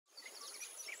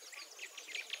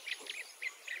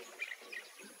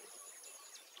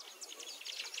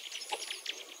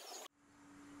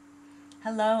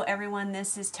Hello everyone,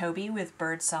 this is Toby with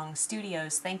Birdsong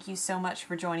Studios. Thank you so much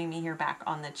for joining me here back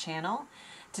on the channel.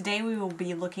 Today we will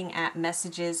be looking at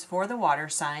messages for the water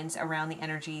signs around the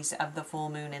energies of the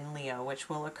full moon in Leo, which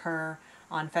will occur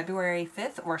on February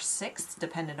 5th or 6th,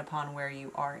 dependent upon where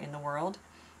you are in the world.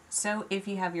 So if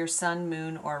you have your sun,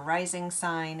 moon, or rising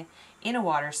sign in a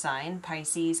water sign,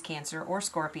 Pisces, Cancer, or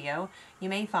Scorpio, you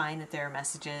may find that there are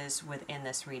messages within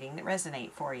this reading that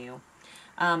resonate for you.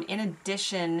 In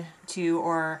addition to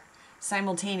or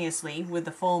simultaneously with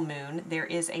the full moon, there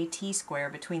is a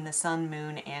T-square between the sun,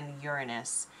 moon, and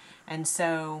Uranus. And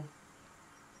so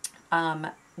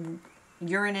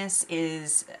Uranus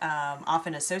is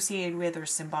often associated with or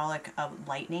symbolic of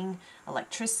lightning,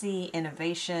 electricity,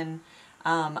 innovation,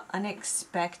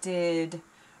 unexpected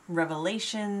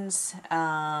revelations.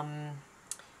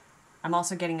 I'm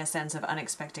also getting a sense of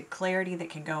unexpected clarity that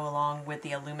can go along with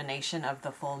the illumination of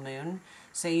the full moon.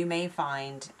 So you may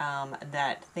find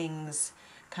that things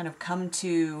kind of come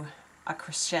to a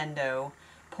crescendo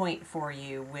point for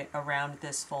you around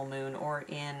this full moon or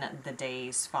in the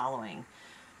days following.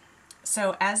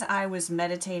 So as I was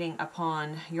meditating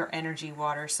upon your energy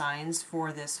water signs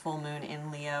for this full moon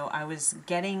in Leo, I was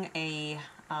getting a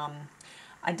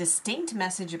distinct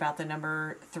message about the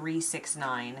number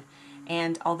 369.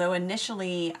 And although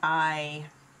initially I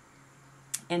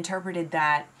interpreted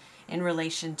that in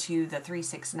relation to the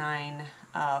 369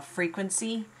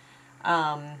 frequency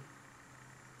and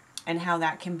how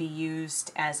that can be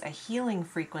used as a healing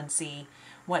frequency,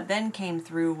 what then came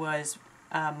through was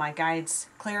my guides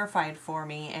clarified for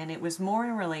me, and it was more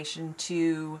in relation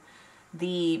to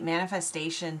the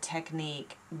manifestation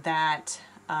technique that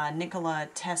Nikola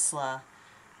Tesla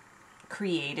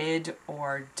created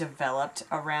or developed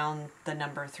around the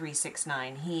number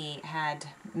 369. He had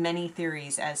many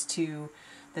theories as to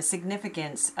the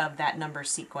significance of that number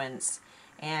sequence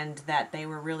and that they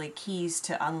were really keys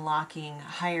to unlocking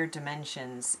higher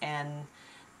dimensions, and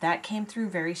that came through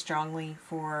very strongly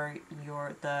for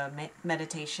the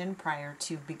meditation prior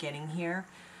to beginning here.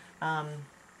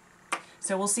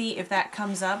 So we'll see if that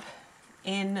comes up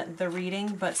in the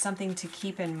reading, but something to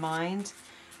keep in mind.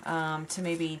 To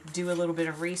maybe do a little bit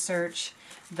of research.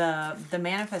 The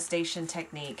manifestation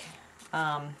technique.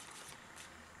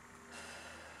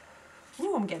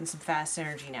 Ooh, I'm getting some fast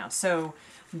energy now. So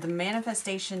the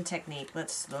manifestation technique,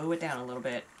 let's slow it down a little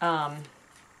bit,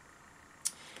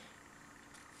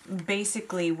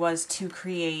 basically was to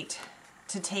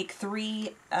take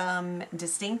three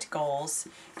distinct goals,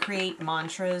 create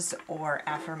mantras or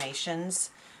affirmations,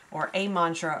 or a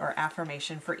mantra or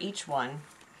affirmation for each one,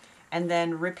 and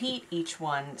then repeat each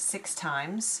one 6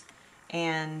 times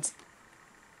and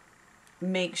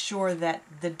make sure that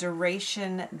the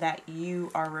duration that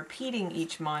you are repeating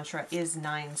each mantra is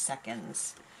 9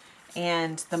 seconds.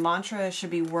 And the mantra should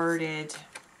be worded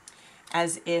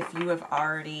as if you have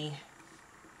already,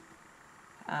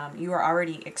 you are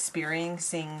already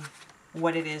experiencing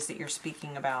what it is that you're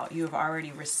speaking about. You have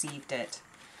already received it.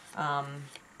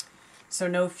 So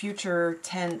no future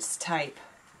tense type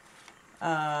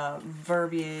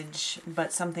verbiage,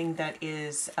 but something that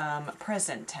is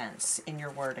present tense in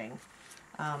your wording.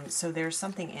 So there's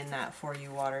something in that for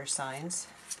you, water signs.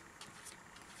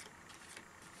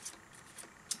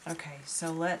 Okay,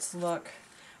 so let's look.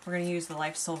 We're going to use the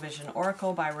Life Soul Vision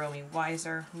Oracle by Romy,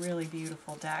 Wyser. Really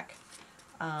beautiful deck.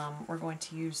 We're going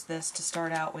to use this to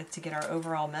start out with to get our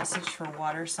overall message for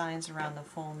water signs around the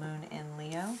full moon in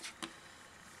Leo.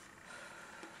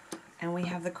 And we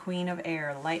have the Queen of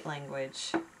Air, light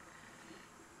language.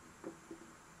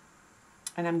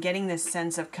 And I'm getting this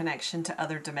sense of connection to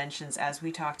other dimensions as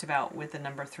we talked about with the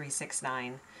number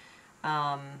 369.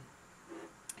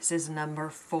 This is number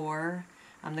 4.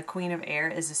 The Queen of Air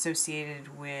is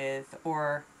associated with,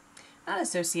 or not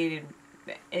associated,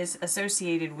 is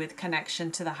associated with connection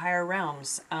to the higher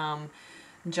realms,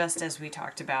 just as we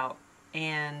talked about.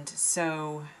 And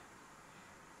so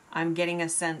I'm getting a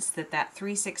sense that that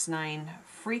 369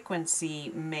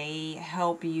 frequency may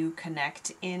help you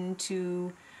connect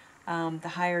into the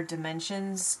higher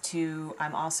dimensions.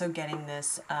 I'm also getting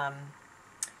this,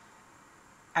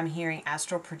 I'm hearing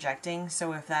astral projecting.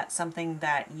 So if that's something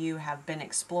that you have been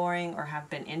exploring or have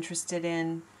been interested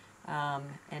in,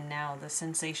 and now the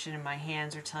sensation in my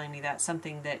hands are telling me that's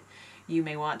something that you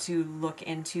may want to look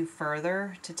into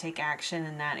further to take action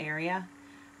in that area.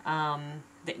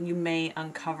 That you may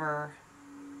uncover.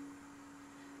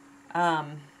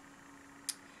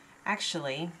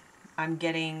 Actually, I'm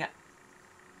getting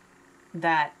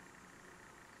that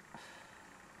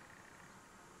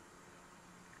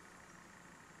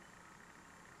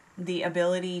the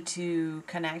ability to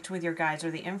connect with your guides, or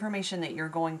the information that you're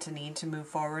going to need to move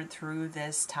forward through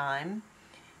this time,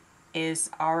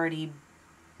 is already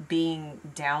being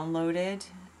downloaded.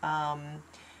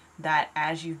 That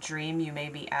as you dream, you may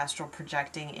be astral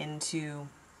projecting into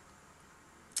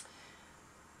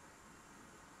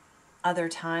other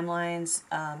timelines,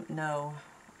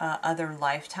 other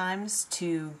lifetimes,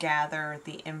 to gather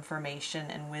the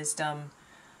information and wisdom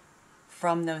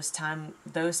from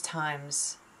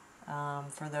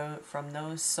from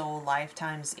those soul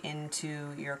lifetimes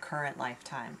into your current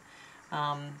lifetime.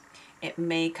 It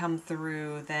may come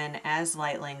through then as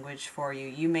light language for you.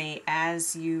 You may,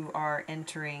 as you are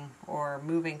entering or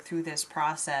moving through this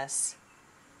process,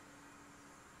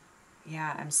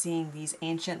 yeah, I'm seeing these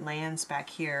ancient lands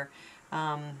back here.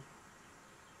 The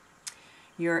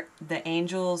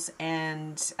angels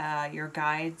and your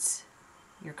guides,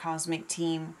 your cosmic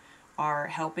team, are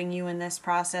helping you in this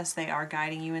process. They are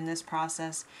guiding you in this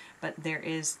process. But there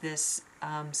is this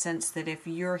sense that if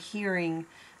you're hearing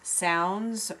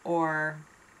sounds or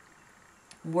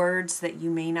words that you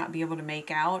may not be able to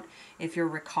make out, if you're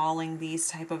recalling these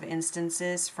type of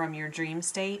instances from your dream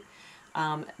state,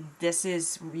 this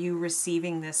is you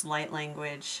receiving this light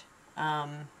language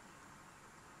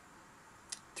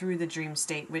through the dream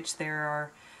state, which there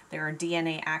are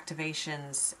DNA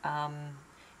activations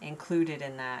included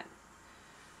in that.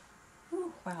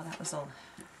 Ooh, wow, that was a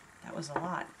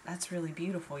lot. That's really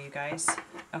beautiful, you guys.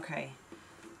 Okay.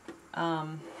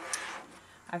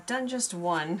 I've done just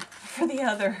one for the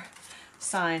other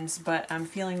signs, but I'm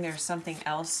feeling there's something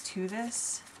else to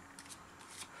this.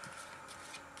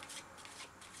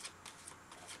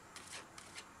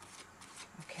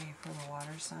 Okay, for the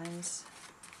water signs.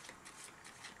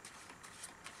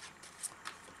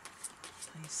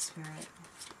 Please, Spirit.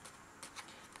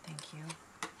 Thank you.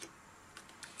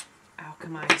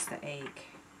 Alchemize the ache.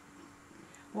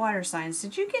 Water signs.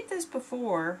 Did you get this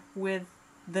before with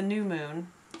the new moon?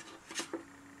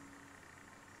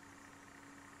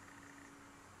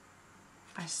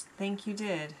 I think you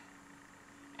did.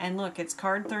 And look, it's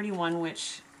card 31,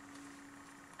 which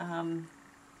oh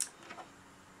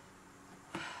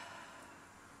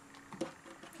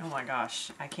my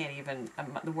gosh, I can't even,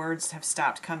 the words have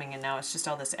stopped coming and now it's just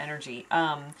all this energy,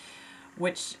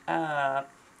 which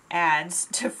adds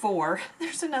to 4.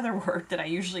 There's another word that I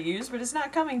usually use, but it's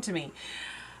not coming to me.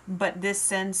 But this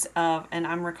sense of, and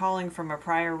I'm recalling from a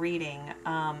prior reading,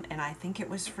 and I think it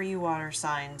was for you, water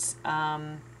signs,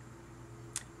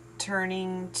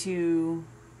 turning to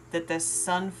that the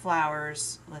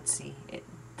sunflowers, let's see,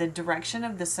 the direction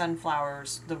of the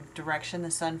sunflowers, the direction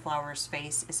the sunflowers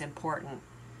face is important.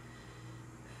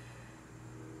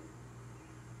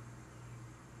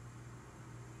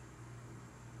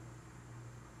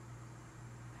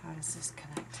 How does this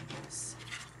connect to this?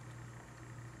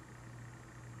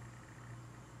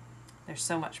 There's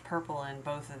so much purple in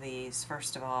both of these,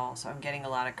 first of all, so I'm getting a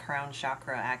lot of crown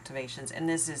chakra activations, and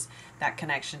this is that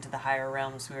connection to the higher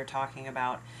realms we were talking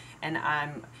about. And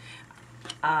I'm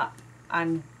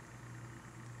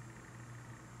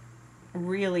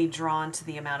really drawn to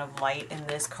the amount of light in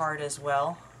this card as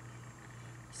well.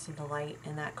 See the light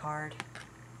in that card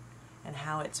and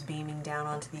how it's beaming down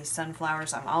onto these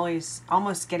sunflowers. I'm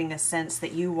almost getting a sense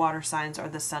that you water signs are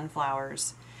the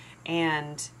sunflowers,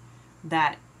 and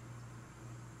that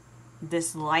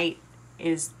this light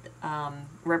is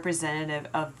representative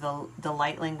of the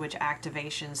light language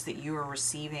activations that you are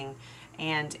receiving.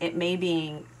 And it may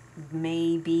be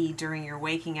during your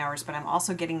waking hours, but I'm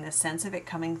also getting the sense of it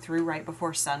coming through right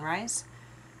before sunrise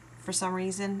for some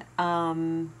reason.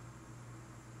 And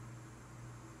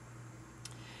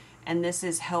this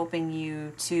is helping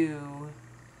you to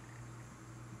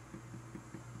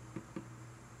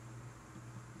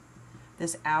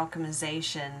this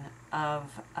alchemization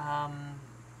of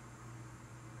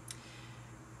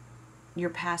your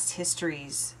past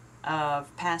histories,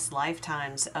 of past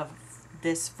lifetimes, of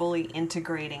this fully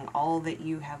integrating all that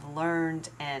you have learned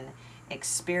and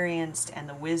experienced and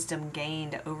the wisdom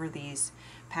gained over these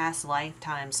past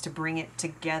lifetimes, to bring it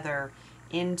together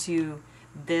into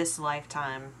this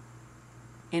lifetime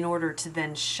in order to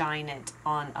then shine it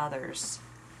on others.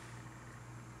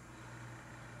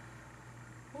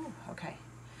 Ooh, okay.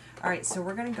 All right, so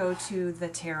we're going to go to the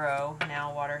tarot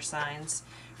now, water signs.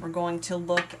 We're going to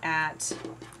look at,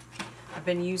 I've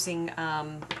been using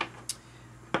a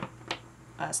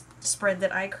spread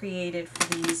that I created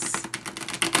for these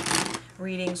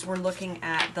readings. We're looking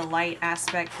at the light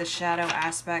aspect, the shadow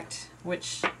aspect,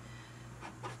 which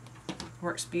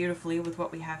works beautifully with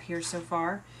what we have here so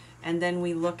far. And then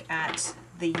we look at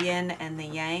the yin and the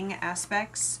yang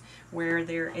aspects, where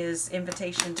there is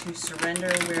invitation to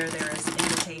surrender, where there is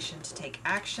invitation to take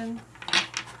action.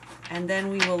 And then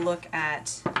we will look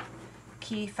at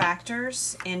key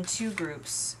factors in 2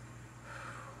 groups.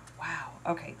 Wow,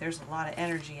 okay, there's a lot of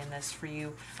energy in this for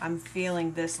you. I'm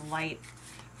feeling this light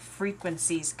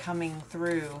frequencies coming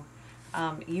through.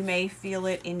 You may feel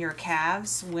it in your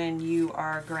calves when you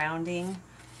are grounding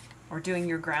or doing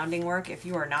your grounding work. If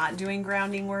you are not doing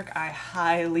grounding work, I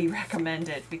highly recommend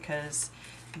it, because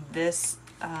this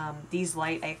these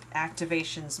light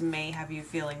activations may have you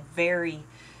feeling very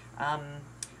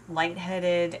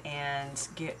lightheaded and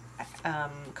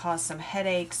cause some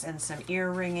headaches and some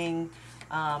ear ringing,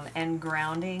 and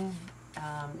grounding.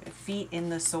 Feet in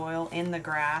the soil, in the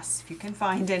grass, if you can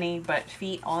find any, but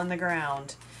feet on the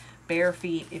ground, bare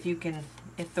feet, if you can,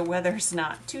 if the weather's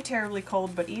not too terribly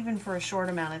cold, but even for a short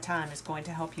amount of time, is going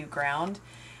to help you ground,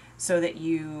 so that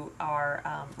you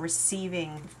are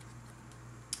receiving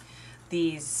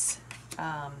these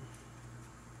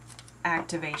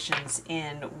activations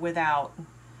in without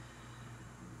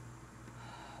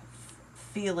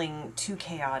feeling too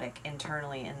chaotic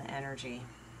internally in the energy.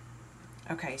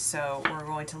 Okay, so we're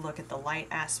going to look at the light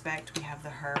aspect. We have the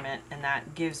Hermit, and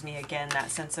that gives me, again, that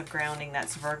sense of grounding.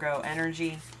 That's Virgo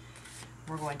energy.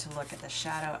 We're going to look at the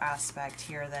shadow aspect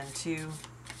here then too.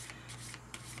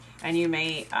 And you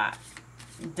may,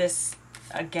 this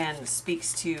again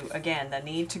speaks to, again, the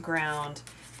need to ground,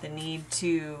 the need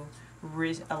to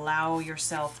allow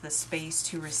yourself the space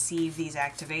to receive these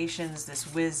activations,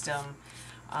 this wisdom,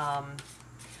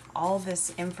 all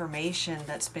this information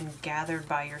that's been gathered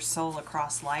by your soul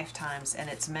across lifetimes, and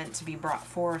it's meant to be brought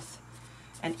forth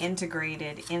and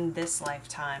integrated in this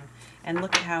lifetime. And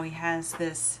look at how he has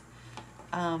this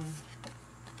the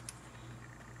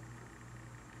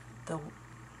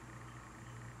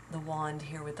wand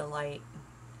here with the light,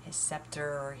 his scepter,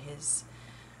 or his,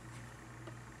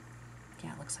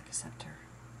 yeah, it looks like a scepter,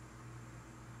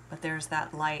 but there's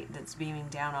that light that's beaming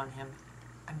down on him.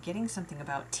 I'm getting something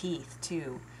about teeth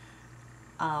too.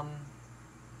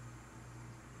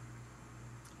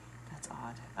 That's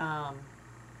odd.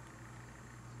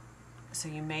 So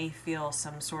you may feel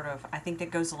some sort of, I think that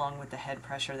goes along with the head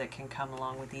pressure that can come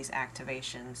along with these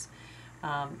activations.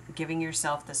 Giving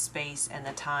yourself the space and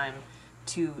the time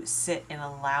to sit and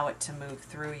allow it to move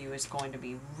through you is going to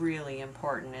be really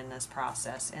important in this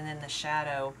process. And in the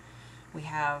shadow, we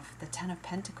have the Ten of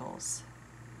Pentacles.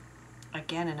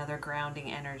 Again, another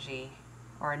grounding energy,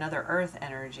 or another earth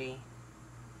energy.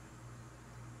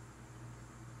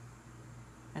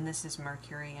 And this is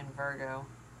Mercury and Virgo.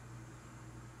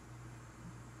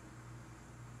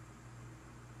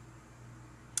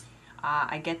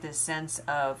 I get this sense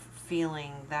of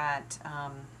feeling that,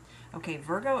 okay,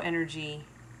 Virgo energy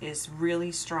is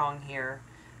really strong here.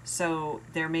 So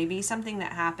there may be something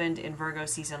that happened in Virgo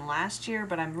season last year,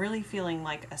 but I'm really feeling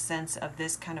like a sense of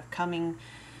this kind of coming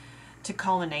to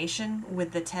culmination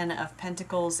with the Ten of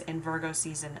Pentacles in Virgo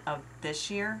season of this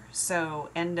year.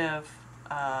 So end of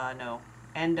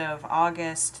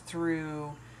August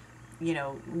through, you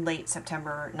know, late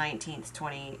September 19th,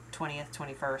 20th,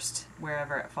 21st,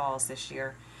 wherever it falls this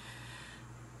year.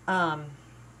 And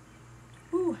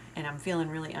I'm feeling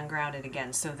really ungrounded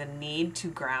again. So the need to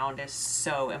ground is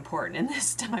so important in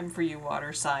this time for you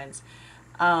water signs.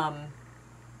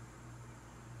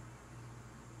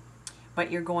 But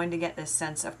you're going to get this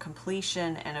sense of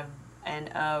completion and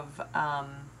of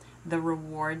the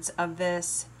rewards of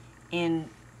this in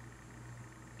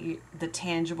the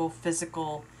tangible,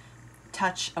 physical,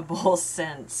 touchable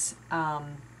sense. I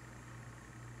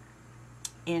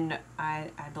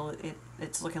believe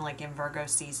it's looking like in Virgo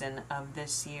season of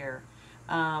this year.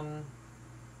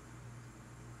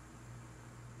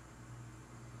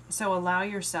 So allow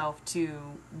yourself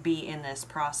to be in this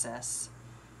process.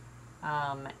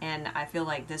 And I feel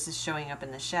like this is showing up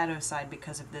in the shadow side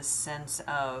because of this sense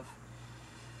of,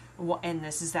 and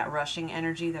this is that rushing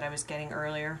energy that I was getting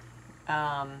earlier,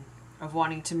 of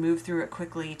wanting to move through it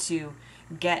quickly to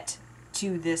get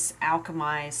to this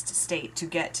alchemized state, to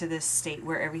get to this state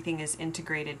where everything is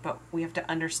integrated. But we have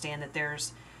to understand that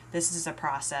this is a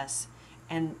process,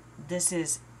 and this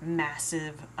is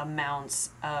massive amounts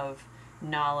of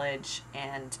knowledge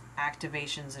and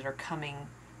activations that are coming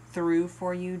through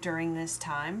for you during this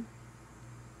time.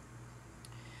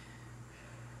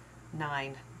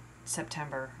 9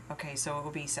 September. Okay, so it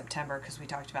will be September because we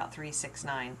talked about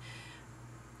 369.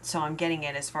 So I'm getting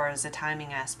it as far as the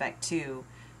timing aspect too.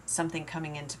 Something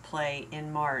coming into play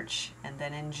in March, and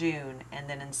then in June, and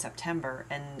then in September,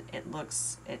 and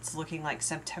it's looking like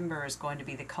September is going to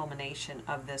be the culmination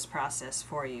of this process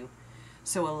for you.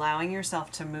 So allowing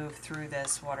yourself to move through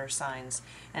this, water signs,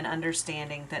 and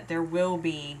understanding that there will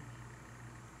be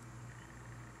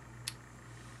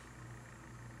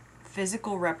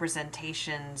physical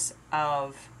representations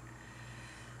of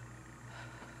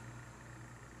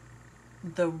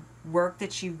the work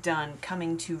that you've done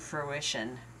coming to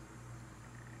fruition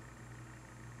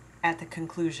at the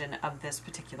conclusion of this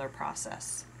particular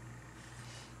process.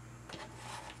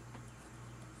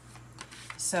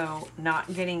 So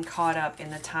not getting caught up in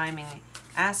the timing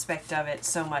aspect of it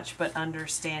so much, but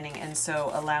understanding, and so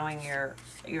allowing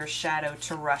your shadow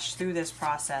to rush through this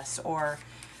process, or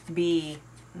be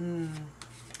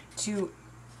too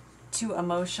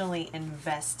emotionally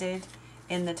invested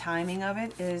in the timing of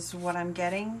it, is what I'm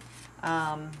getting.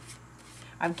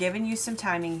 I've given you some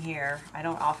timing here. I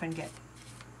don't often get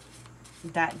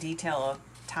that detail of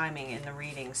timing in the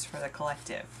readings for the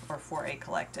collective, or for a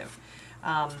collective.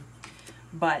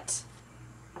 But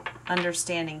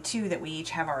understanding too that we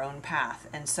each have our own path,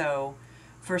 and so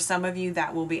for some of you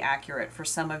that will be accurate, for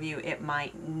some of you it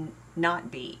might not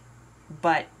be,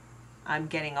 but I'm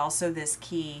getting also this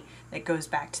key that goes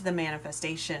back to the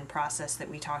manifestation process that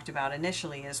we talked about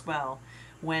initially as well.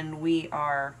 When we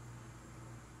are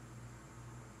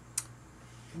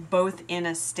both in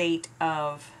a state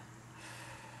of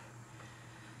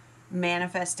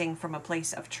manifesting from a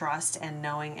place of trust and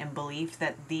knowing and belief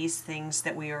that these things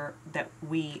that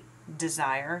we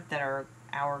desire, that are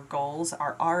our goals,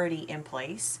 are already in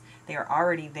place. They are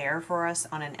already there for us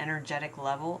on an energetic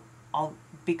level,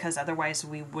 because otherwise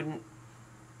we wouldn't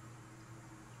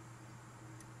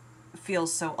feel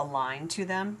so aligned to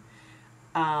them.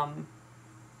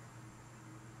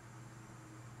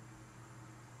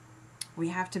 We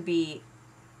have to be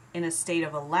in a state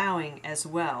of allowing as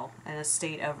well, and a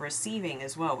state of receiving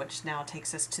as well, which now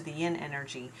takes us to the yin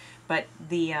energy, but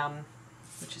the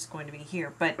which is going to be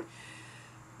here. But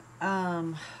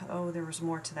oh, there was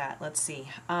more to that. Let's see.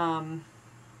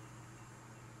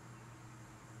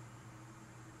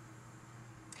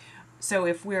 So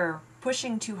if we're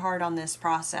pushing too hard on this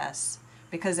process,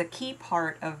 because a key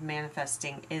part of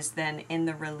manifesting is then in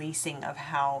the releasing of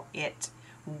how it,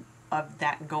 of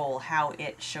that goal, how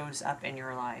it shows up in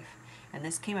your life. And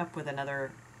this came up with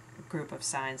another group of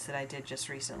signs that I did just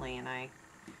recently, and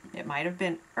it might have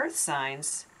been earth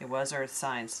signs. It was earth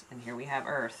signs, and here we have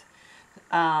earth.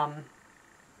 The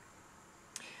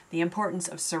importance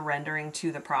of surrendering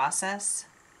to the process.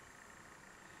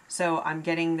 So I'm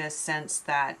getting this sense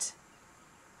that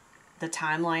the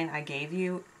timeline I gave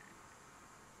you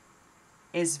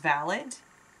is valid.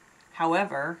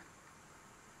 However,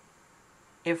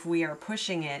 if we are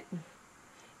pushing it,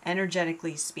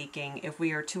 energetically speaking, if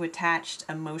we are too attached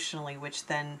emotionally, which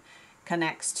then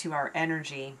connects to our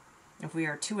energy, if we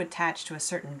are too attached to a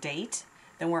certain date,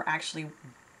 then we're actually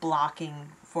blocking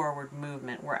forward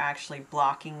movement. We're actually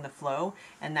blocking the flow,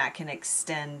 and that can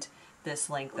extend this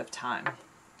length of time.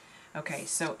 Okay,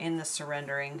 so in the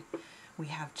surrendering, we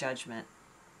have judgment.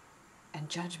 And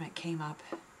judgment came up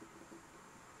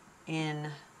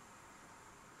in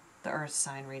the earth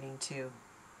sign reading too.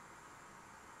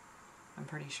 I'm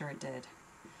pretty sure it did.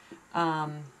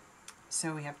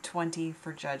 So we have 20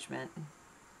 for judgment.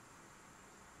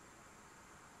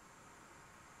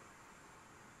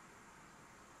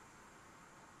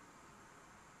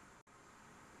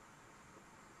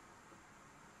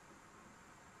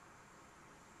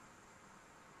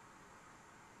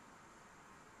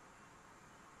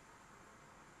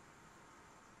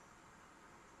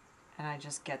 And I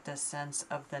just get this sense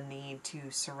of the need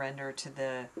to surrender to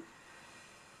the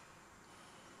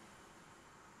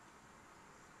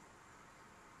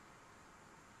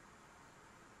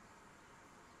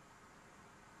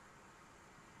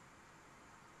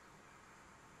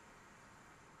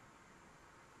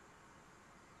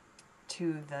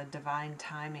divine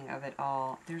timing of it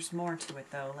all. There's more to it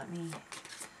though. Let me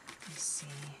see.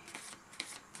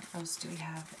 What else do we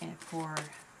have for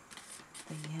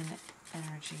the yin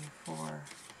energy for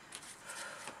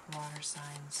water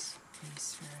signs, Holy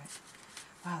Spirit?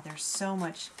 Wow, there's so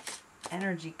much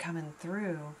energy coming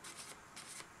through.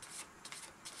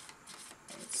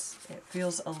 It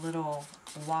feels a little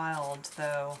wild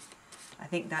though. I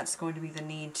think that's going to be the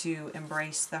need to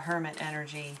embrace the hermit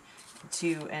energy,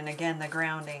 and again the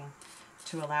grounding,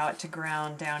 to allow it to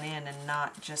ground down in and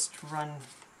not just run.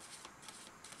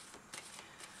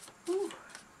 Whew.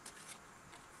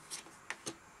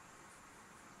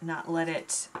 Not let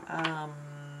it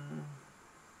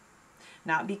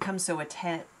not become so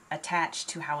attached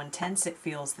to how intense it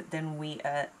feels that then we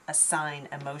assign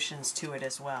emotions to it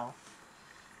as well.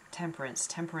 Temperance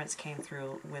came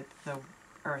through with the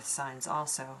earth signs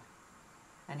also.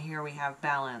 And here we have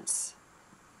balance.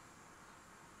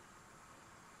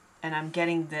 And I'm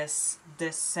getting this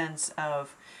sense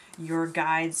of your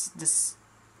guides, the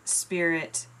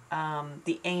spirit,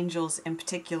 the angels in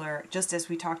particular, just as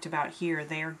we talked about here,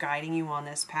 they are guiding you on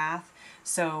this path.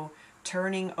 So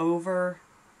turning over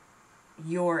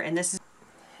and this is,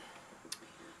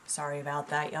 sorry about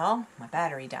that, y'all, my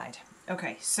battery died.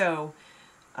 Okay, so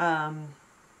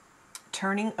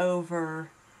turning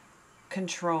over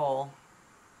control,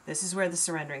 this is where the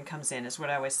surrendering comes in, is what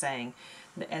I was saying.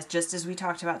 Just as we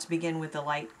talked about to begin with the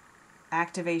light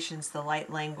activations, the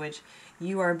light language,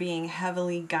 you are being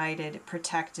heavily guided,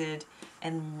 protected,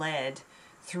 and led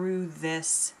through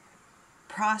this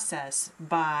process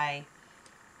by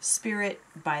spirit,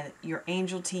 by your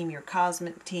angel team, your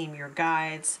cosmic team, your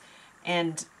guides,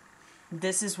 and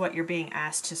this is what you're being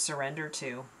asked to surrender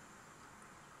to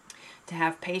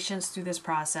have patience through this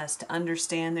process, to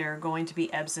understand there are going to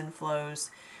be ebbs and flows,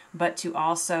 but to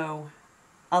also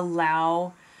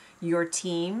allow your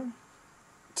team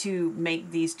to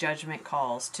make these judgment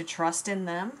calls, to trust in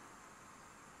them,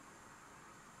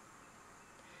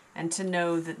 and to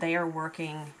know that they are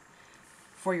working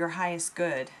for your highest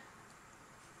good.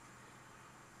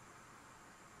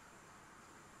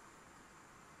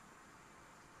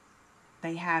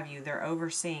 They have you. They're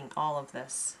overseeing all of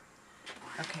this.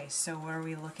 Okay, so what are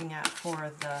we looking at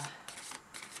for the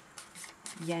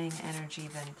Yang energy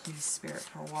then, please, Spirit,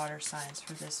 for water signs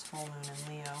for this full moon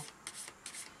in Leo?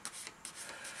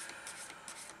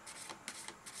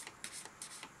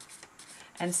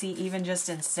 And see, even just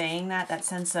in saying that, that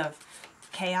sense of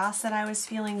chaos that I was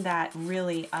feeling, that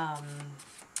really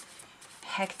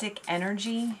hectic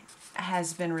energy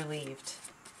has been relieved.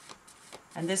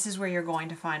 And this is where you're going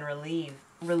to find relief.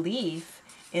 Relief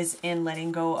is in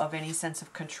letting go of any sense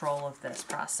of control of this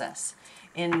process,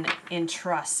 in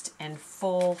trust and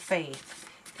full faith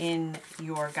in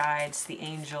your guides, the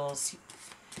angels,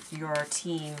 your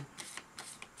team.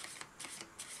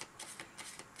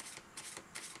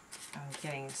 I'm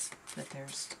getting that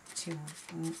there's two,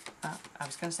 I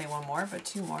was going to say one more, but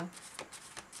two more.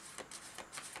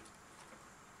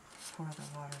 For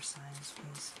the water signs,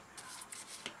 please.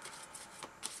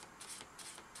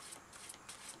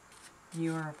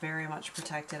 You are very much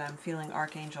protected. I'm feeling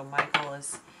Archangel Michael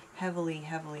is heavily,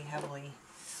 heavily, heavily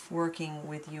working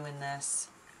with you in this.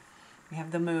 We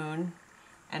have the Moon,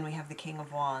 and we have the King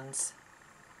of Wands.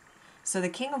 So the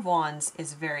King of Wands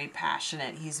is very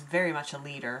passionate. He's very much a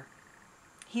leader.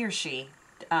 He or she.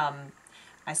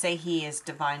 I say he is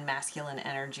divine masculine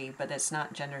energy, but it's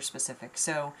not gender specific.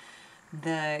 So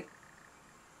the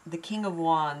King of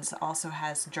Wands also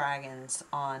has dragons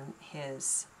on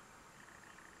his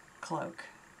cloak.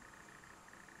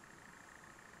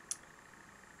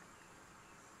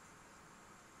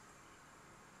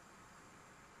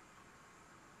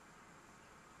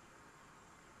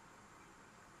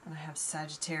 And I have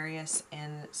Sagittarius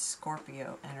and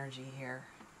Scorpio energy here.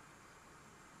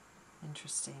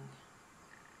 Interesting.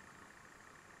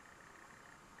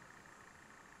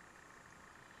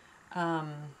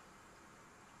 And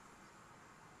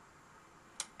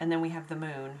then we have the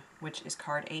Moon, which is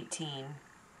card 18,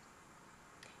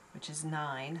 which is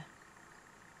 9.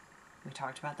 We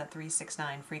talked about that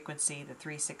 369 frequency, the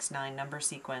 369 number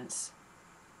sequence.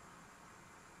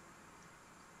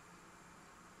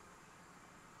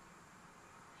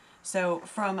 So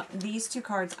from these two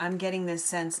cards, I'm getting this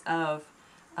sense of,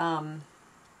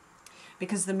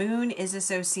 because the Moon is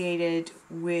associated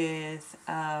with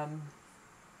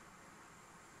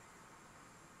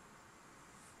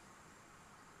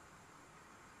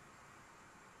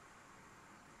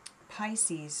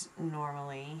Pisces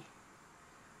normally.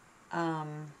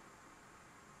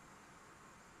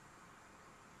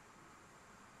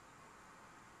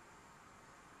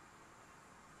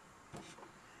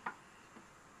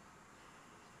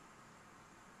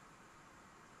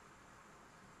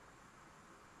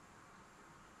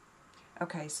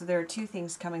 Okay, so there are two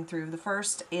things coming through. The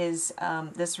first is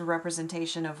this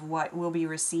representation of what we'll be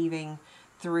receiving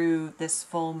through this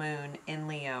full moon in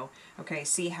Leo. Okay,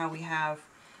 see how we have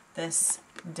this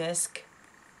disc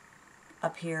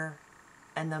up here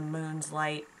and the moon's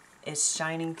light is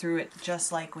shining through it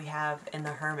just like we have in the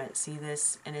Hermit. See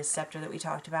this in his scepter that we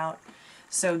talked about?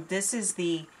 So this is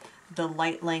the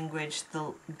light language,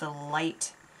 the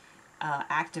light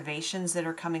activations that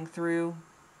are coming through.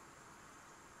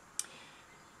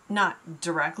 Not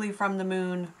directly from the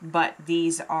moon, but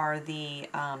these are the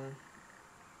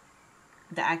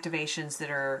activations that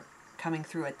are coming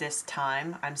through at this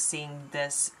time. I'm seeing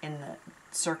this in the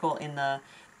circle in the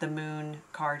moon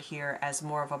card here as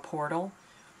more of a portal.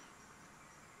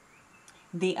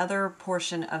 The other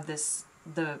portion of this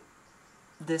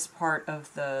part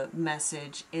of the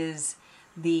message is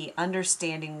the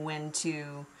understanding when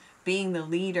to, being the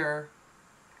leader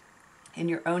in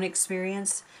your own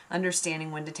experience,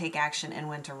 understanding when to take action and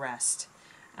when to rest,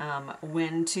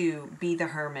 when to be the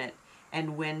hermit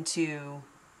and when to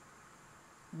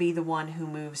be the one who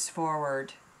moves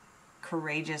forward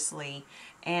courageously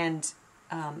and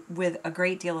with a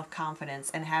great deal of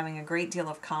confidence, and having a great deal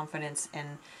of confidence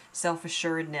and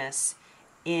self-assuredness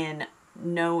in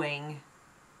knowing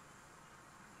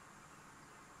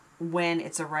when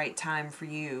it's a right time for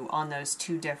you on those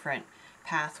two different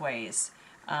pathways,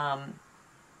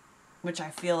 which I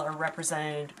feel are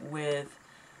represented with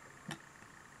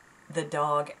the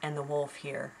dog and the wolf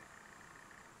here.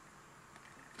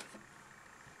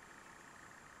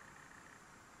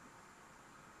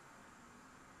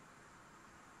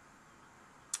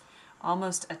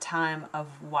 Almost a time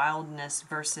of wildness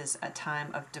versus a time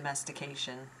of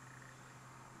domestication.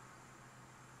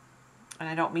 And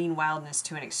I don't mean wildness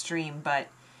to an extreme, but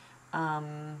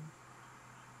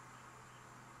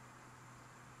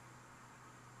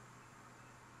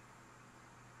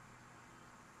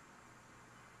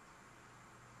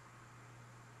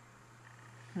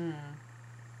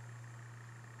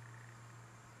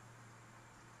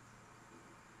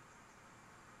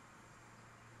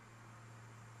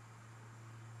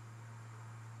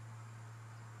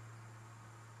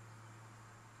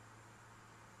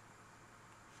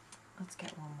let's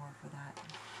get one more for that.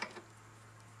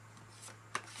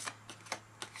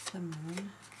 The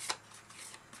moon.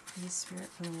 Please, Spirit,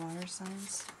 for the water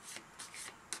signs.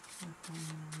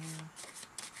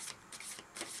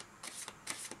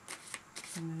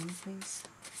 The moon, please.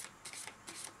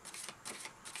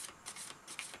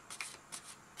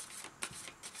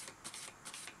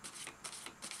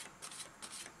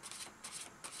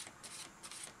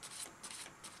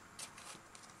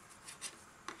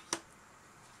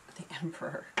 The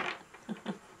Emperor.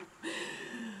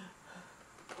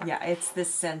 Yeah, it's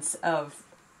this sense of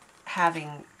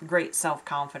having great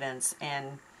self-confidence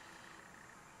and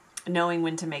knowing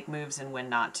when to make moves and when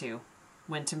not to.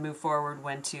 When to move forward,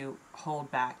 when to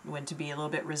hold back, when to be a little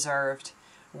bit reserved,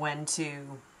 when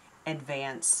to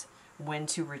advance, when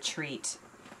to retreat.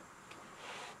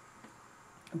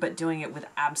 But doing it with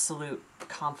absolute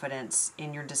confidence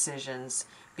in your decisions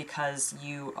because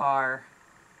you are...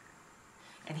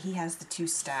 And he has the two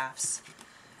staffs,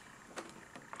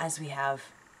 as we have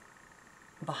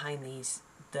behind these,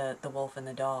 the wolf and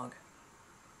the dog.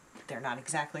 They're not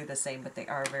exactly the same, but they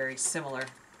are very similar.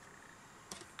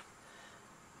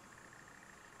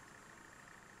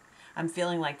 I'm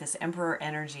feeling like this Emperor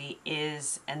energy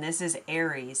is, and this is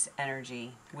Aries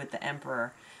energy with the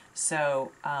Emperor.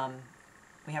 So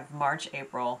we have March,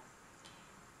 April.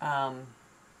 I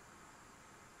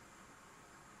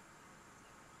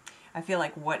feel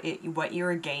like what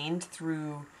you're gained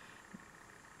through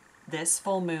this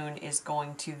full moon is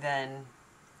going to then,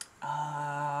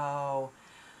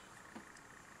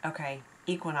 okay,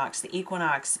 equinox. The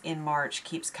equinox in March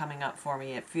keeps coming up for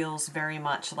me. It feels very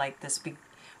much like this,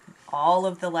 all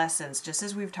of the lessons, just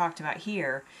as we've talked about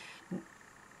here,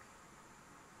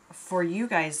 for you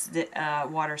guys,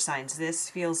 water signs, this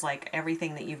feels like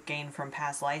everything that you've gained from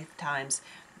past lifetimes,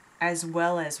 as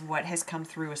well as what has come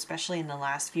through, especially in the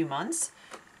last few months,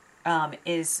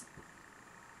 is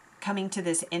coming to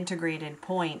this integrated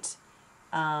point,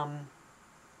 to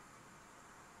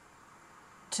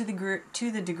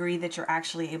the degree that you're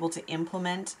actually able to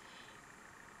implement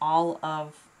all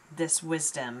of this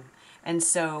wisdom. And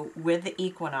so with the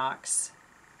equinox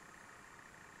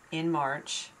in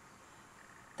March,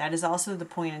 that is also the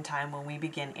point in time when we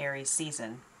begin Aries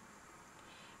season.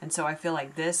 And so I feel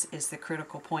like this is the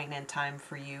critical point in time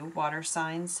for you, water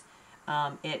signs.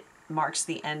 It marks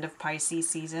the end of Pisces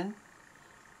season,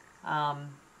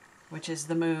 which is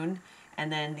the moon,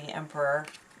 and then the Emperor,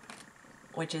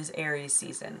 which is Aries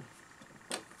season.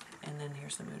 And then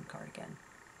here's the moon card again.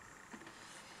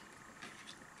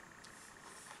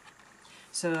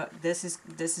 So this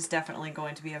is definitely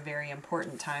going to be a very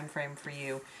important time frame for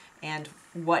you, and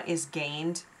what is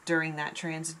gained during that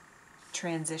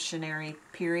transitionary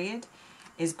period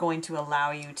is going to allow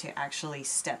you to actually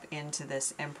step into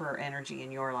this Emperor energy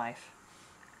in your life.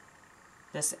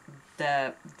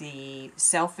 The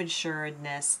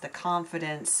self-assuredness, the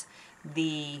confidence,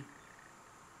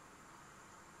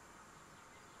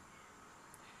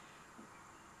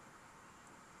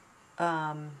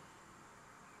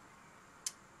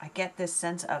 I get this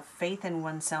sense of faith in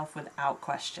oneself without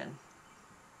question.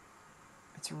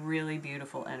 It's really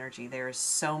beautiful energy. There is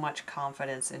so much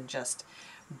confidence in just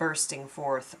bursting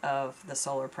forth of the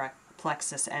solar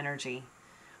plexus energy,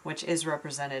 which is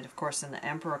represented, of course, in the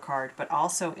Emperor card, but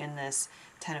also in this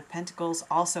Ten of Pentacles,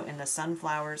 also in the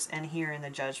Sunflowers, and here in the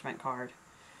Judgment card.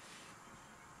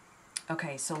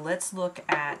 Okay, so let's look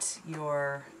at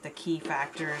the key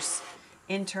factors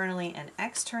internally and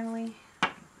externally.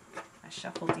 I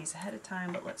shuffled these ahead of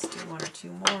time, but let's do one or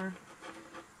two more.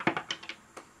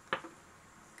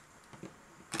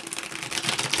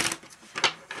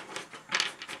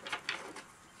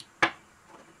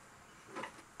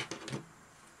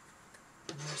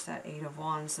 And there's that Eight of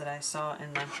Wands that I saw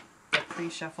in the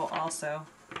pre-shuffle also.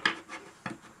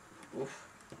 Oof.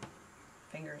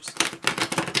 Fingers.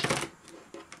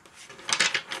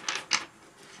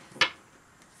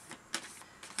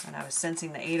 And I was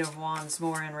sensing the Eight of Wands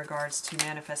more in regards to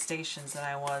manifestations than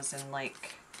I was in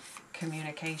like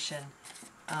communication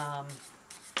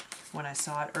when I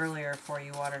saw it earlier for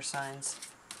you water signs.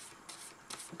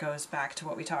 It goes back to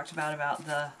what we talked about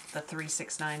the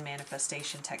 369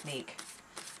 manifestation technique.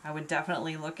 I would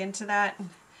definitely look into that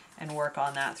and work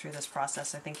on that through this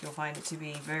process. I think you'll find it to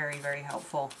be very, very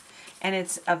helpful. And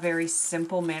it's a very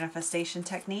simple manifestation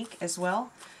technique as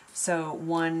well. So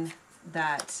one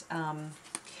that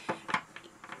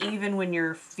even when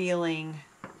you're feeling,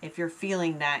 if you're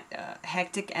feeling that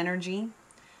hectic energy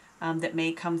that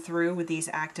may come through with these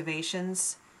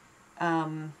activations,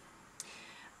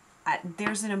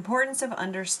 there's an importance of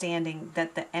understanding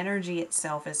that the energy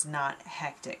itself is not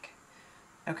hectic.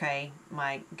 Okay,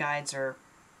 my guides are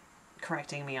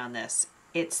correcting me on this.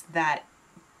 It's that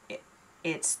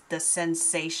it's the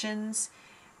sensations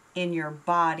in your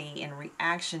body in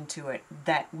reaction to it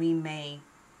that we may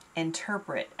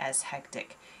interpret as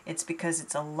hectic. It's because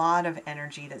it's a lot of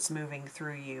energy that's moving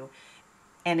through you,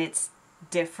 and it's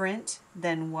different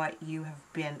than what you have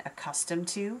been accustomed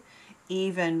to,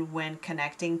 even when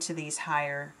connecting to these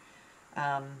higher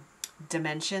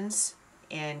dimensions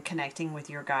and connecting with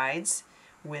your guides,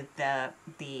 with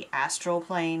the astral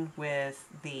plane, with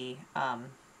the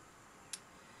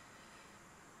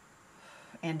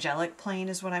angelic plane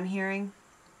is what I'm hearing,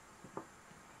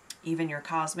 even your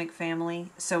cosmic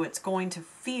family. So it's going to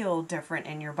feel different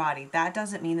in your body. That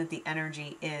doesn't mean that the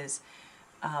energy is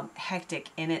hectic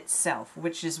in itself,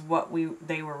 which is what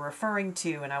they were referring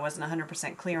to, and I wasn't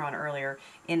 100% clear on earlier,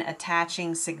 in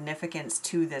attaching significance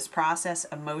to this process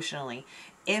emotionally.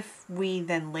 If we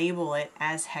then label it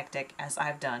as hectic, as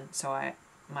I've done, so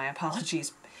my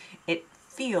apologies, it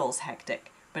feels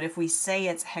hectic. But if we say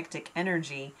it's hectic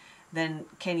energy, then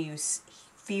can you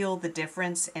feel the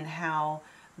difference in how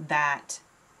that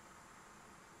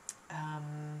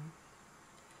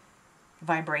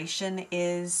vibration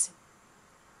is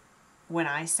when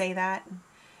I say that?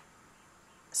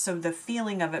 So the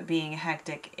feeling of it being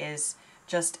hectic is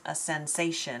just a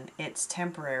sensation. It's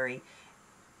temporary.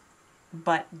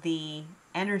 But the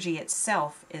energy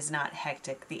itself is not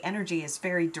hectic. The energy is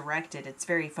very directed. It's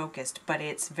very focused, but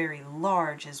it's very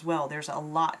large as well. There's a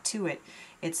lot to it.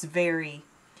 It's very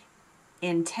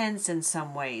intense in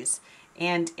some ways.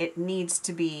 And it needs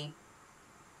to be,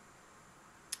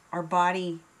 our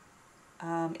body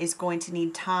is going to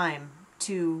need time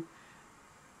to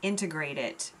integrate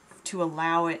it, to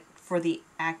allow it for the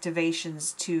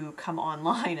activations to come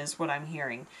online is what I'm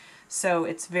hearing. So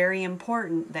it's very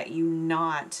important that you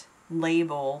not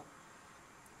label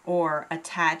or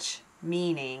attach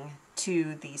meaning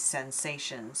to these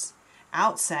sensations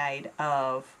outside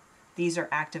of these are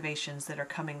activations that are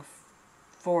coming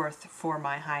forth for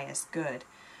my highest good.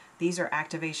 These are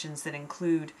activations that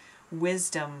include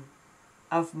wisdom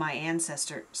of my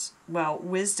ancestors, well,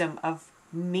 wisdom of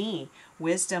me,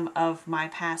 wisdom of my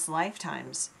past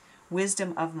lifetimes,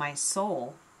 wisdom of my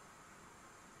soul.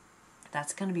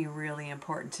 That's going to be really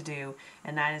important to do,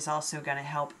 and that is also going to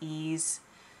help ease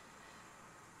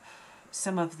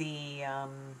some of the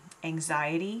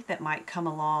anxiety that might come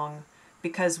along,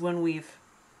 because when we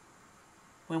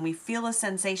feel a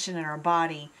sensation in our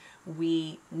body,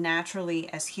 we naturally,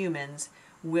 as humans,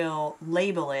 will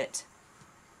label it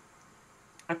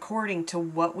according to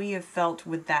what we have felt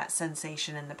with that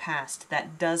sensation in the past.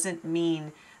 That doesn't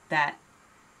mean that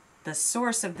the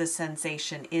source of the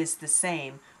sensation is the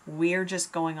same. We're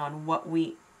just going on what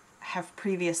we have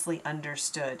previously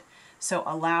understood. So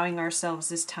allowing ourselves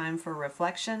this time for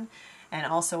reflection, and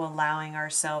also allowing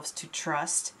ourselves to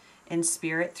trust in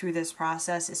spirit through this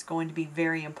process is going to be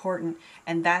very important,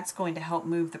 and that's going to help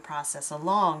move the process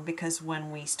along, because when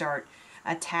we start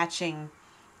attaching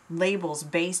labels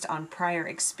based on prior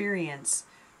experience,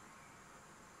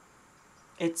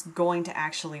 it's going to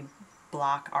actually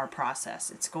block our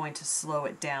process. It's going to slow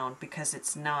it down, because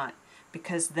it's not,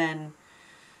 because then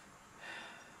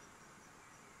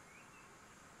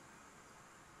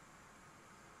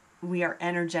we are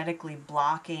energetically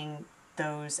blocking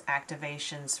those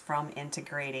activations from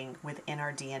integrating within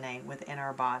our DNA, within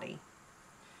our body.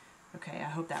 Okay, I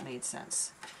hope that made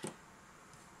sense.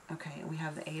 Okay, we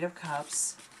have the Eight of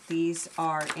Cups. These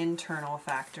are internal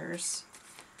factors.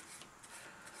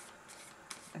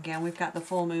 Again, we've got the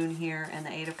full moon here, and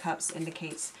the Eight of Cups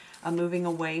indicates a moving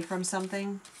away from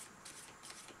something.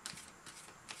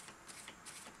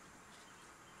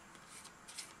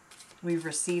 We've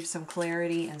received some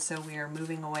clarity, and so we are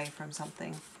moving away from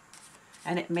something.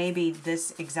 And it may be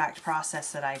this exact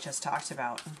process that I just talked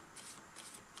about.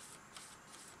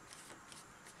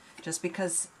 Just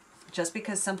because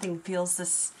something feels the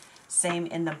same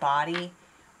in the body,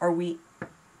 or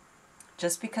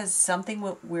just because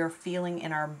something we're feeling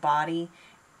in our body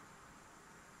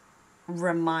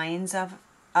reminds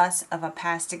us of a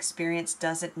past experience,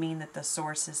 doesn't mean that the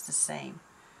source is the same.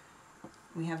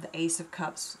 We have the Ace of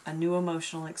Cups, a new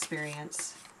emotional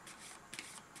experience.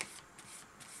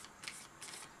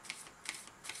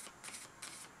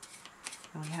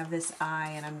 And we have this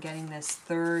eye, and I'm getting this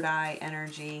third eye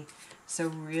energy. So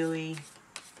really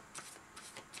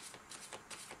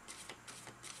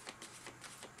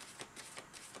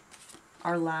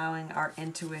are allowing our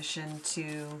intuition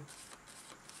to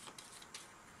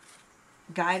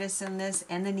guide us in this,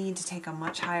 and the need to take a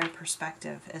much higher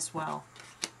perspective as well.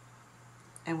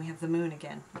 And we have the moon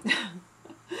again.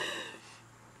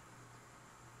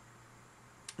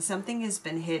 Something has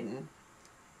been hidden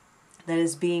that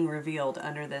is being revealed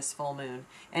under this full moon.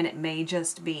 And it may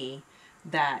just be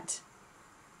that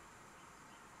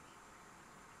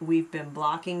we've been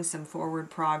blocking some forward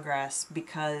progress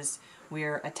because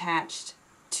we're attached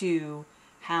to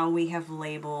how we have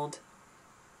labeled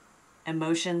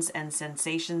emotions and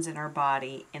sensations in our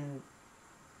body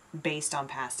based on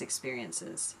past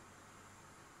experiences.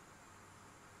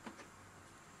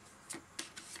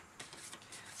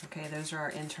 Okay, those are our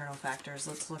internal factors.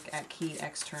 Let's look at key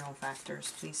external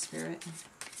factors, please, Spirit.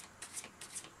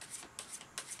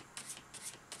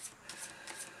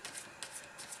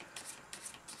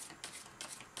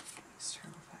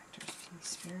 External factors, please,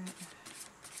 Spirit.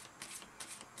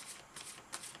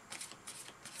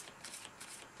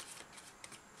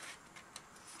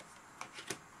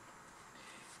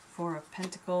 Four of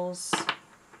Pentacles.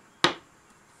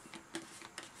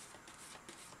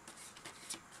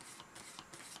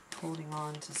 Holding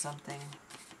on to something.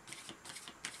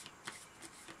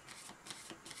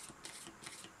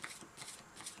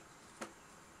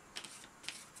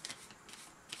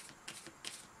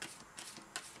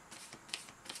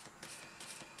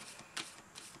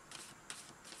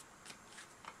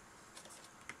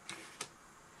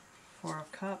 Four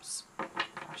of Cups.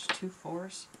 Gosh, 2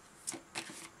 4s.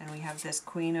 And we have this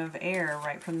Queen of Air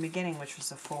right from the beginning, which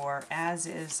was a 4, as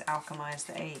is Alchemize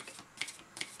the Ache.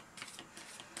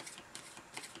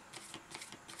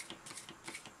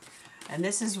 And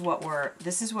this is what we're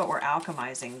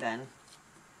alchemizing then.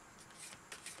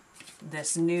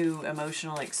 This new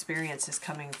emotional experience is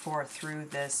coming forth through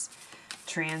this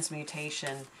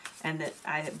transmutation, and that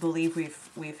I believe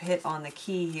we've hit on the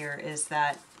key here is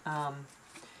that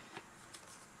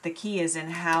the key is in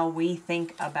how we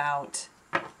think about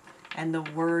and the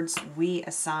words we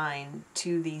assign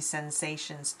to these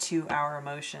sensations, to our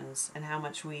emotions, and how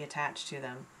much we attach to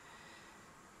them.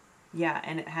 Yeah,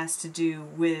 and it has to do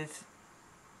with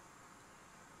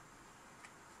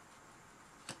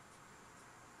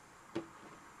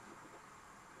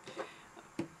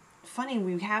funny,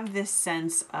 we have this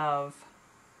sense of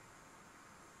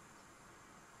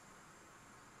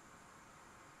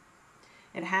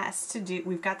it has to do,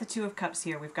 we've got the 2 of Cups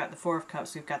here, we've got the 4 of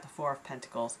Cups, we've got the 4 of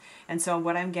Pentacles. And so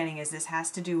what I'm getting is this has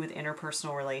to do with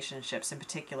interpersonal relationships in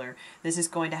particular. This is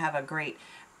going to have a great,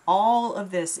 all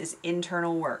of this is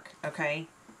internal work, okay?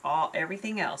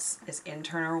 Everything else is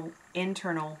internal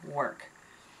work.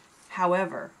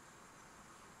 However,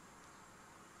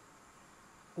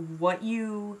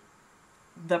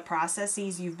 the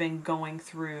processes you've been going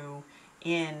through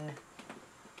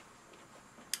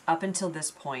up until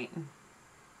this point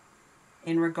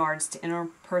in regards to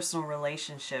interpersonal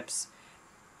relationships,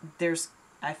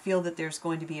 I feel that there's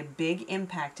going to be a big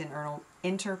impact in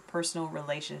interpersonal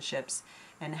relationships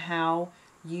and how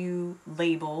you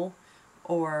label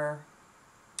or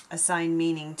assign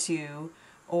meaning to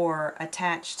or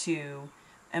attach to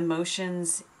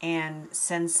emotions and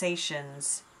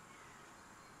sensations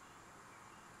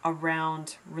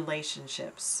around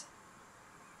relationships.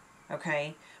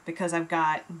 Okay? Because I've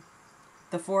got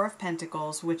the 4 of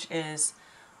Pentacles, which is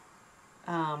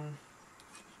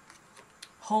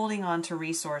holding on to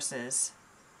resources,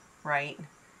 right?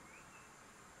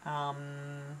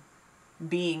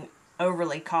 being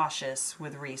overly cautious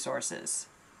with resources.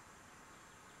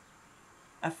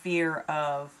 A fear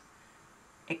of,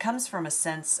 it comes from a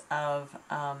sense of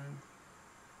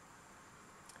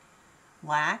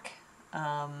lack,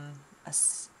 a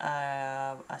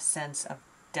sense of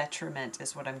detriment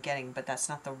is what I'm getting, but that's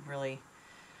not the really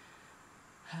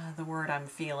the word I'm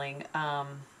feeling,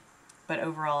 but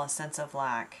overall a sense of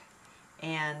lack.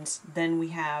 And then we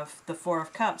have the Four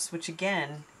of Cups, which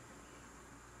again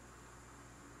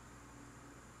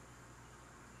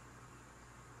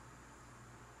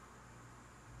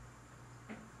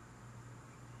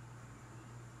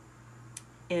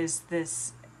is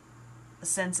this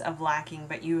sense of lacking,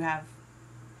 but you have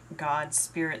God,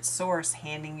 Spirit, Source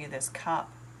handing you this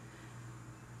cup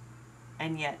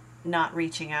and yet not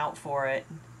reaching out for it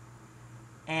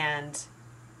and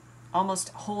almost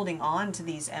holding on to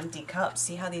these empty cups.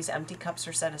 See how these empty cups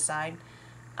are set aside?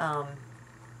 And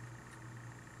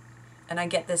I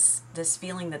get this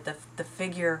feeling that the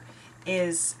figure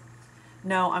is,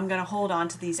 no, I'm going to hold on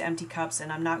to these empty cups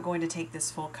and I'm not going to take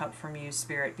this full cup from you,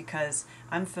 Spirit, because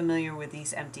I'm familiar with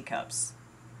these empty cups.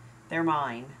 They're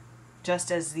mine,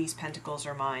 just as these pentacles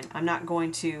are mine. I'm not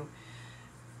going to,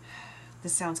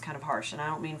 this sounds kind of harsh, and I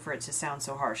don't mean for it to sound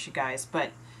so harsh, you guys,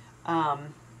 but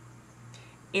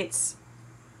it's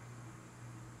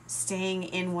staying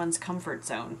in one's comfort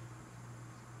zone.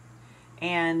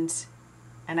 And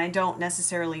I don't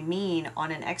necessarily mean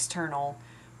on an external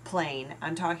plane.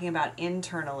 I'm talking about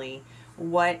internally.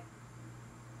 What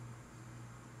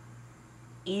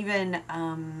even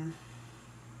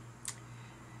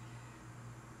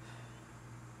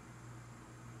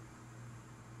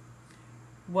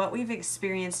what we've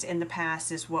experienced in the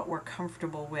past is what we're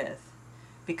comfortable with,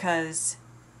 because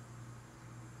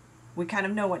we kind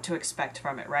of know what to expect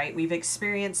from it, right? We've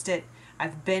experienced it.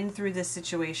 I've been through this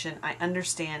situation. I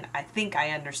understand. I think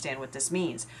I understand what this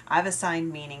means. I've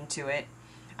assigned meaning to it.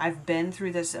 I've been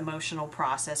through this emotional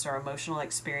process or emotional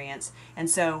experience. And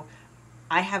so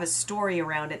I have a story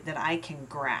around it that I can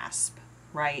grasp,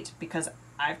 right? Because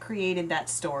I've created that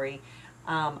story.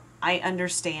 I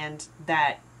understand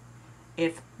that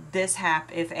if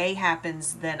A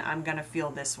happens, then I'm going to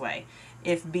feel this way.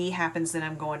 If B happens, then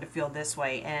I'm going to feel this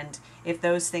way. And if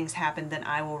those things happen, then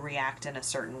I will react in a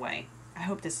certain way. I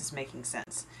hope this is making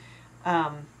sense.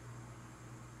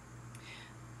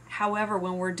 However,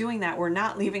 when we're doing that, we're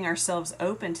not leaving ourselves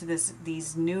open to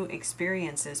these new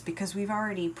experiences, because we've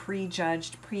already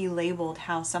prejudged, pre-labeled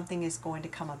how something is going to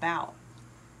come about.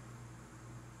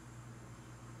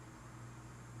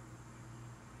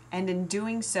 And in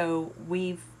doing so,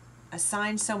 we've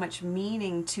assigned so much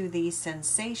meaning to these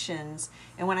sensations.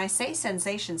 And when I say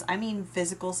sensations, I mean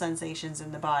physical sensations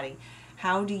in the body.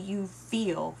 How do you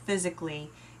feel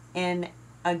physically in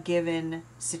a given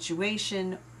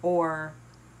situation, or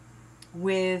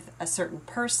with a certain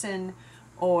person,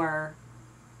 or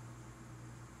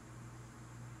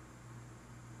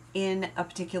in a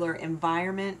particular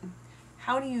environment?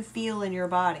 How do you feel in your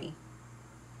body?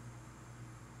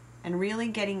 And really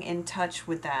getting in touch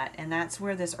with that, and that's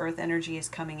where this earth energy is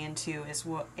coming into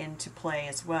play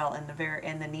as well,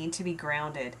 and the need to be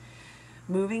grounded,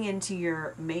 moving into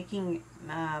your making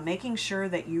sure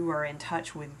that you are in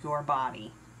touch with your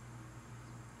body.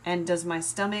 And does my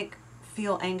stomach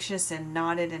feel anxious and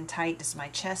knotted and tight? Does my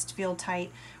chest feel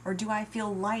tight, or do I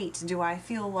feel light? Do I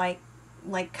feel like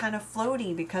kind of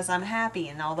floaty because I'm happy?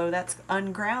 And although that's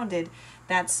ungrounded,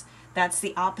 that's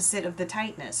the opposite of the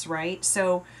tightness, right?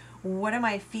 So what am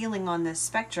I feeling on this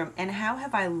spectrum, and how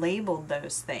have I labeled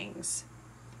those things?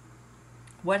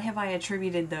 What have I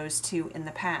attributed those to in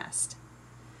the past?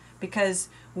 Because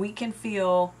we can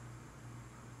feel,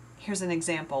 here's an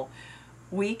example,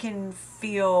 we can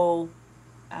feel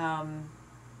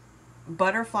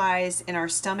butterflies in our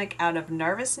stomach out of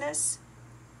nervousness,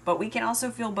 but we can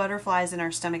also feel butterflies in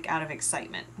our stomach out of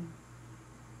excitement,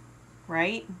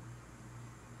 right?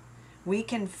 We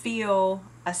can feel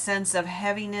a sense of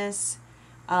heaviness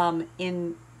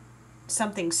in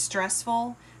something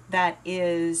stressful that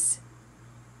is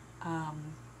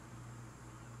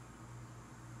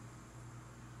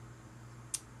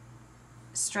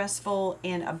stressful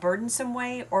in a burdensome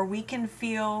way, or we can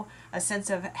feel a sense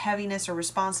of heaviness or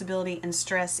responsibility and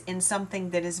stress in something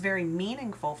that is very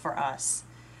meaningful for us.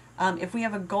 If we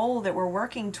have a goal that we're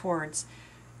working towards,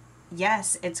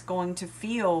 yes, it's going to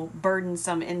feel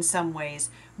burdensome in some ways,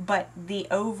 but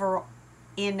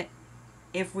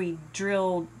if we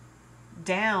drill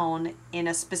down in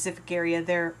a specific area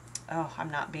there,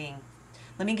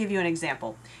 let me give you an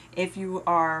example. If you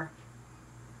are,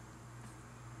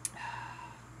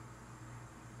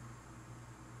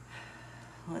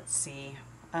 let's see,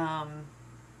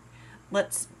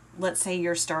 let's say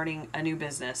you're starting a new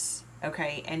business,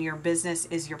 okay, and your business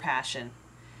is your passion,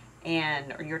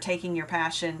 and you're taking your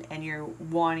passion and you're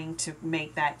wanting to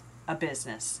make that a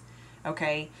business,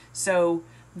 okay? So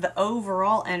the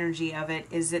overall energy of it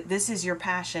is that this is your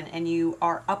passion and you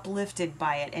are uplifted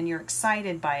by it and you're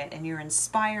excited by it and you're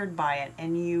inspired by it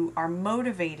and you are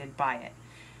motivated by it.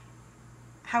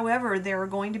 However, there are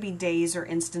going to be days or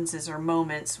instances or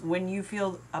moments when you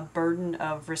feel a burden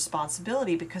of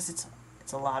responsibility because it's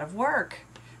a lot of work.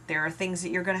 There are things that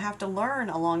you're going to have to learn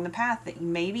along the path that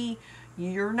maybe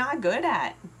you're not good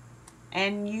at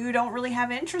and you don't really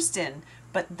have interest in,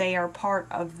 but they are part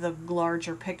of the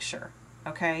larger picture,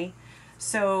 okay?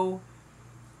 So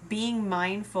being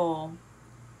mindful,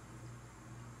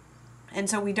 and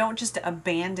so we don't just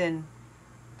abandon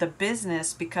the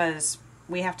business because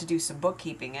we have to do some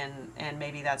bookkeeping and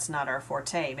maybe that's not our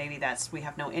forte. Maybe we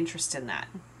have no interest in that.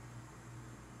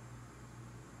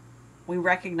 We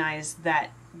recognize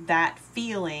that that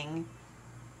feeling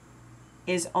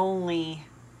is only,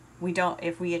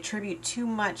 if we attribute too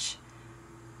much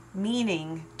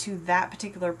meaning to that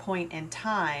particular point in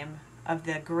time of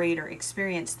the greater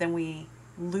experience, then we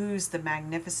lose the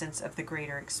magnificence of the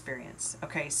greater experience.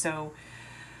 Okay, so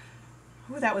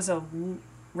that was a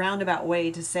roundabout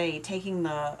way to say taking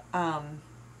the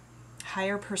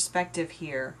higher perspective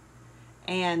here,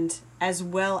 and as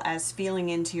well as feeling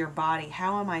into your body.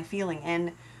 How am I feeling?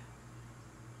 And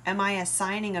am I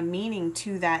assigning a meaning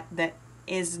to that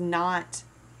is not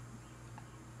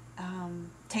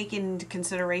taking into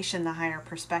consideration the higher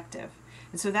perspective?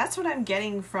 And so that's what I'm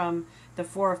getting from the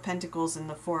Four of Pentacles and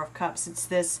the Four of Cups. It's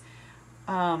this,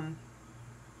 and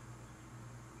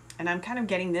I'm kind of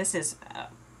getting this as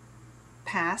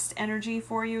past energy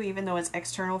for you, even though it's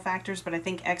external factors, but I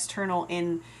think external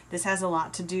in this has a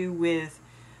lot to do with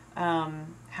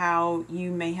how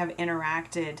you may have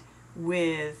interacted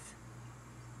with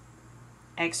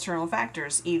external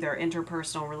factors, either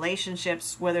interpersonal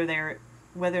relationships,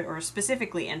 or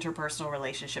specifically interpersonal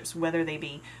relationships, whether they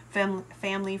be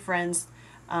family, friends,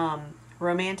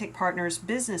 romantic partners,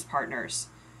 business partners.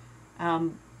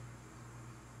 And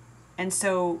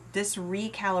so this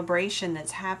recalibration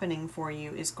that's happening for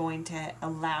you is going to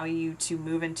allow you to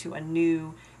move into a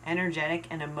new energetic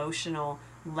and emotional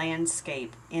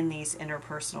landscape in these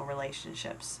interpersonal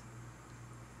relationships.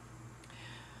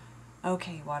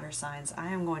 Okay, water signs, I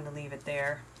am going to leave it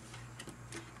there.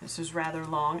 This was rather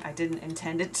long. I didn't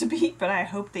intend it to be, but I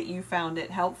hope that you found it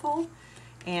helpful,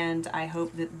 and I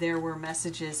hope that there were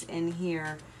messages in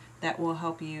here that will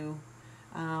help you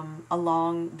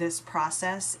along this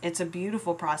process. It's a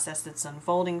beautiful process that's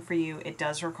unfolding for you. It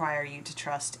does require you to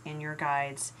trust in your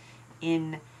guides,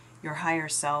 in your higher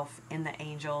self, in the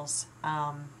angels,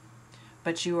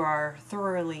 but you are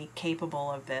thoroughly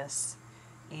capable of this,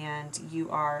 and you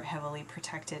are heavily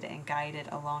protected and guided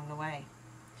along the way.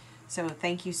 So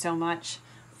thank you so much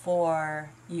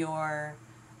for your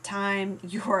time,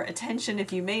 your attention.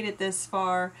 If you made it this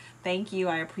far, thank you.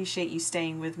 I appreciate you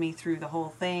staying with me through the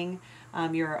whole thing.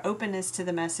 Your openness to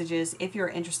the messages. If you're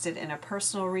interested in a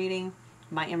personal reading,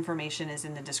 my information is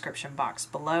in the description box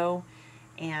below.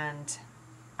 And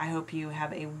I hope you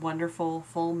have a wonderful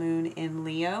full moon in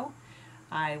Leo.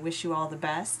 I wish you all the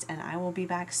best, and I will be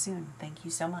back soon. Thank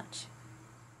you so much.